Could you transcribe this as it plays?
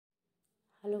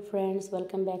Hello friends,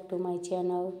 welcome back to my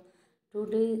channel.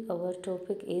 Today our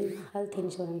topic is health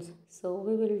insurance. So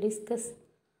we will discuss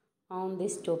on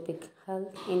this topic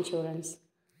health insurance.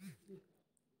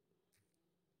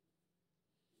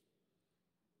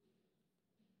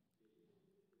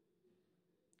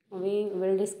 We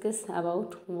will discuss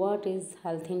about what is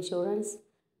health insurance.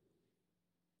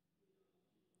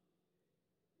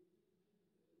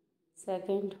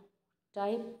 Second,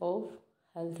 type of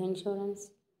health insurance.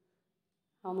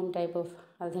 How many type of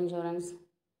health insurance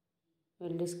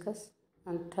we'll discuss.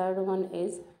 And third one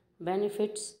is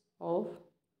benefits of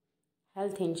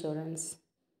health insurance.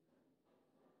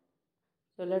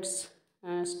 So let's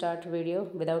start video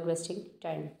without wasting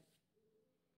time.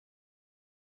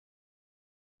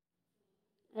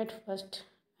 At first,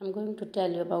 I'm going to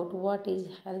tell you about what is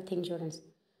health insurance.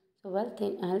 So,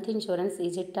 health insurance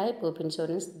is a type of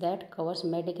insurance that covers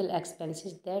medical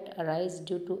expenses that arise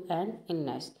due to an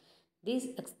illness. These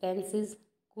expenses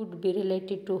could be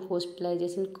related to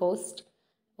hospitalization cost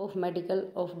of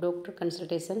medical of doctor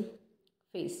consultation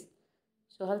fees.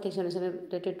 So, health insurance is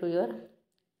related to your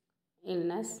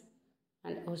illness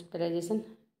and hospitalization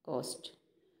cost.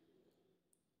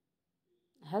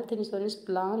 Health insurance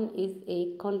plan is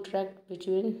a contract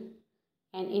between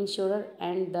an insurer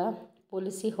and the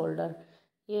policy holder.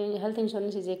 Health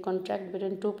insurance is a contract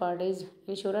between two parties,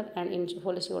 insurer and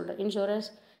policy holder.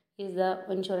 Insurance is the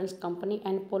insurance company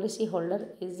and policy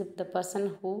holder is the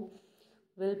person who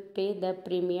will pay the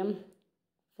premium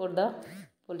for the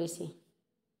policy.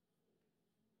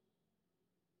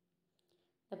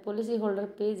 The policy holder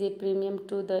pays a premium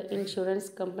to the insurance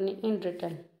company in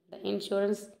return. The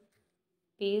insurance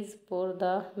pays for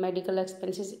the medical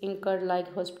expenses incurred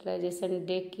like hospitalization,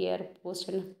 day care, post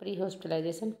and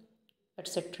pre-hospitalization,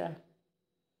 etc.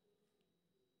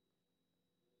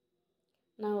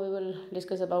 Now we will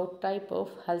discuss about type of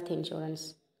health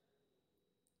insurance.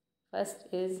 First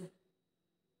is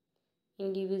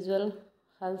individual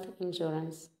health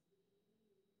insurance.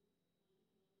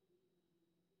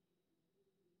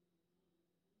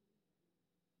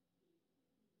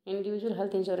 Individual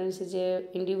health insurance is a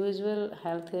individual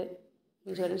health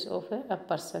insurance of a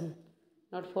person,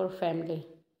 not for family.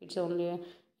 It's only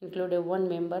include a one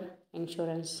member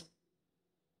insurance.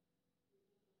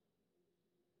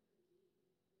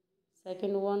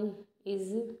 Second one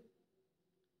is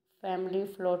family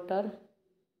floater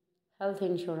health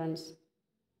insurance.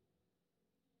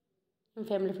 In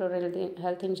family floater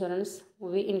health insurance,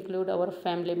 we include our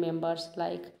family members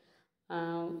like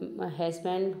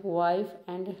husband, wife,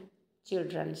 and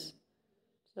children.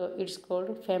 So it's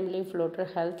called family floater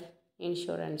health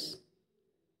insurance.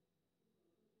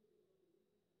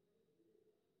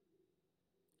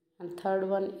 And third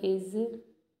one is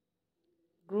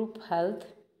group health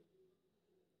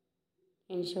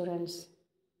insurance.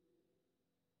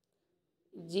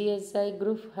 GSI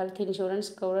group health insurance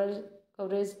coverage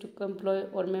to employee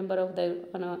or member of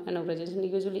an organization.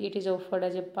 Usually it is offered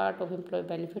as a part of employee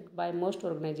benefit by most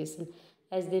organizations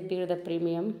as they bear the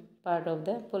premium part of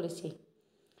the policy.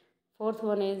 Fourth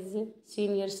one is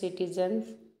senior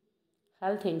citizens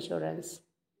health insurance.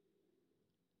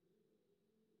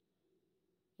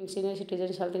 In senior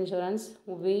citizens health insurance,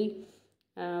 we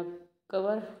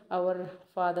cover our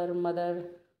father, mother,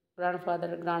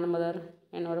 grandfather, grandmother,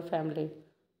 and our family.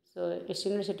 So, a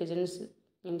senior citizens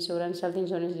insurance, health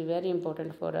insurance is very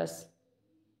important for us.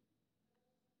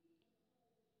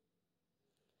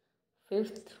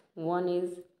 Fifth one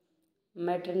is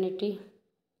maternity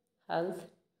health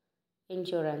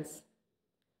insurance.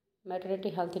 Maternity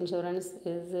health insurance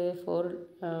is for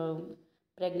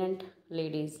pregnant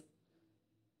ladies.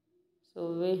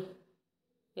 So we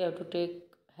have to take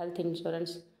health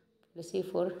insurance policy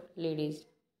for ladies.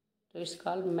 So it's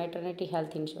called maternity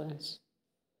health insurance.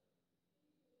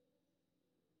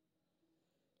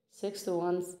 Sixth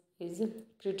one is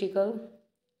critical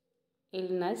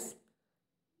illness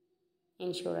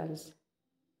insurance.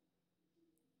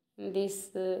 In this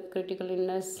critical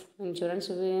illness insurance,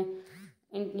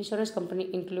 insurance company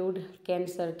include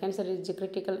cancer. Cancer is a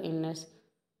critical illness,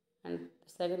 and the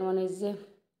second one is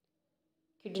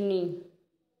kidney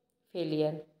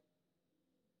failure.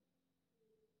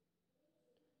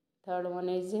 Third one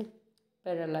is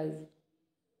paralyzed.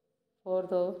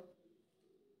 Fourth,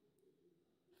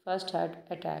 first heart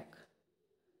attack.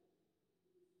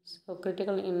 So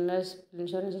critical illness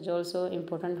insurance is also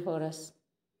important for us.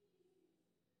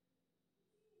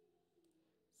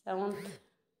 Seventh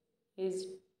is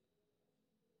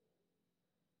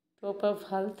top up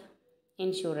health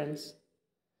insurance.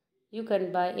 You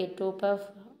can buy a top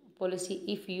up policy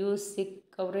if you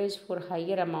seek coverage for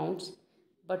higher amounts,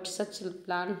 but such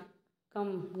plan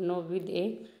come now with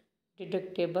a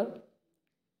deductible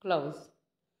clause.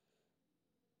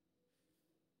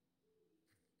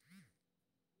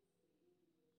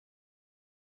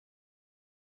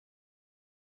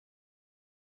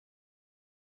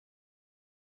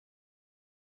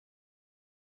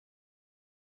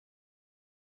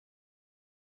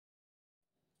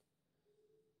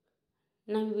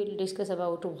 Now we will discuss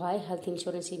about why health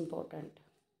insurance is important.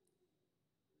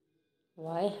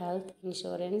 Why health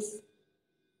insurance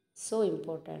so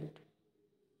important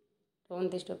on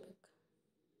this topic.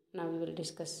 Now we will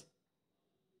discuss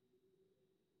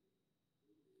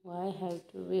why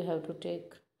we have to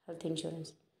take health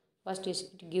insurance. First is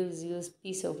it gives you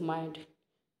peace of mind.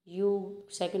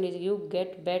 Second is you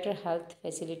get better health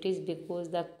facilities because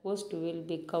the cost will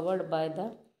be covered by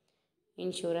the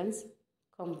insurance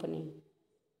company.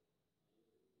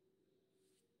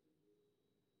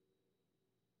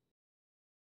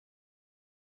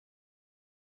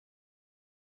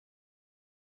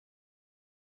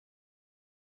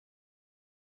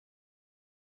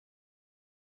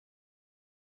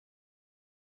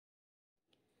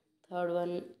 Third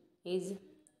one is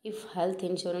if health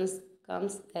insurance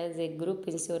comes as a group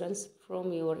insurance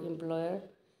from your employer,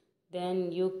 then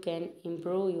you can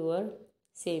improve your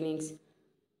savings.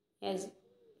 Yes,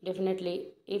 definitely.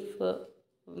 If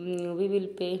we will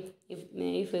pay,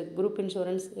 if a group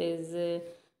insurance is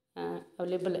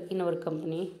available in our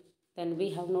company, then we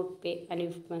have not pay any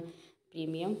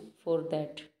premium for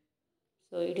that.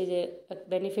 So it is a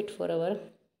benefit for our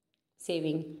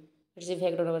saving. It's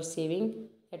effect on our saving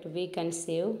that we can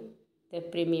save the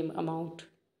premium amount.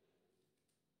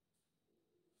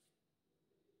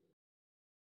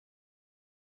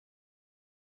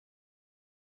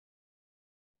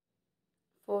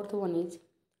 Fourth one is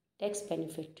tax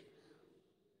benefit.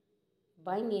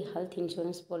 Buying a health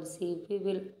insurance policy, we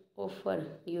will offer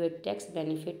you a tax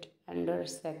benefit under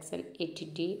Section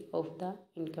 80D of the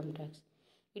income tax.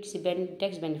 It's a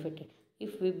tax benefit.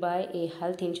 If we buy a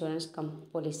health insurance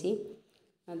policy,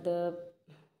 the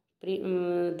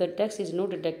the tax is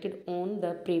not deducted on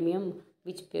the premium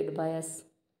which paid by us.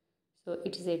 So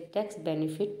it is a tax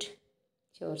benefit.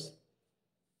 Yours.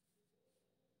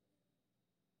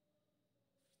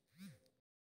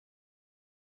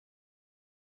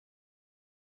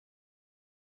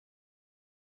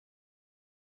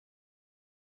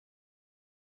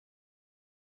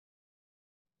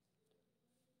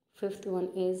 Fifth one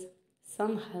is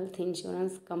some health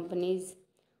insurance companies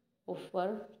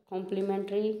offer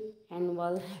complimentary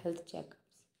annual health checkups.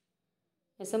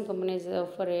 And some companies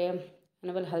offer a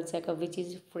annual health checkup which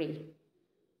is free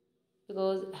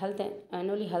because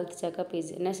annual health checkup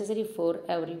is necessary for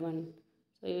everyone.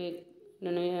 So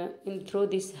in through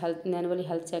this annual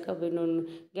health checkup we don't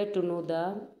get to know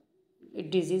the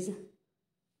disease,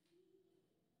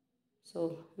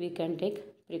 so we can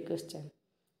take precaution.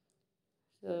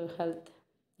 So health,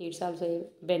 it's also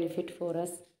a benefit for us.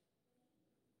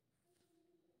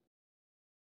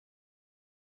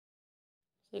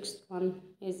 Sixth one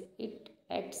is it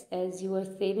acts as your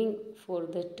saving for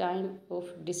the time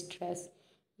of distress.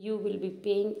 You will be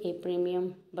paying a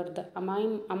premium, but the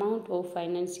amount of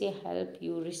financial help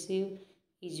you receive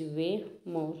is way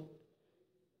more.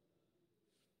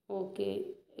 Okay,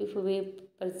 if we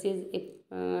purchase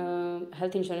a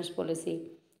health insurance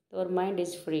policy, our mind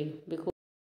is free because.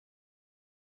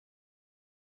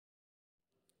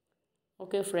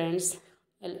 Okay, friends,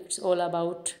 it's all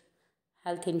about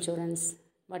health insurance.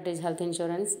 What is health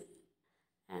insurance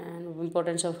and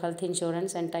importance of health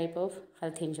insurance and type of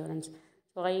health insurance.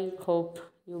 So I hope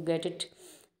you get it.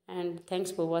 And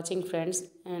thanks for watching, friends,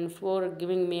 and for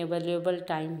giving me a valuable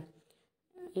time.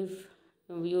 If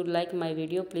you like my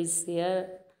video, please share,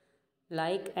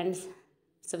 like, and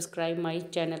subscribe my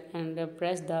channel and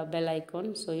press the bell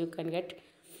icon so you can get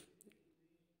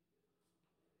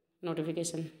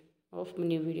notification of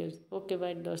new videos. Okay,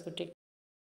 bye, dosto. Take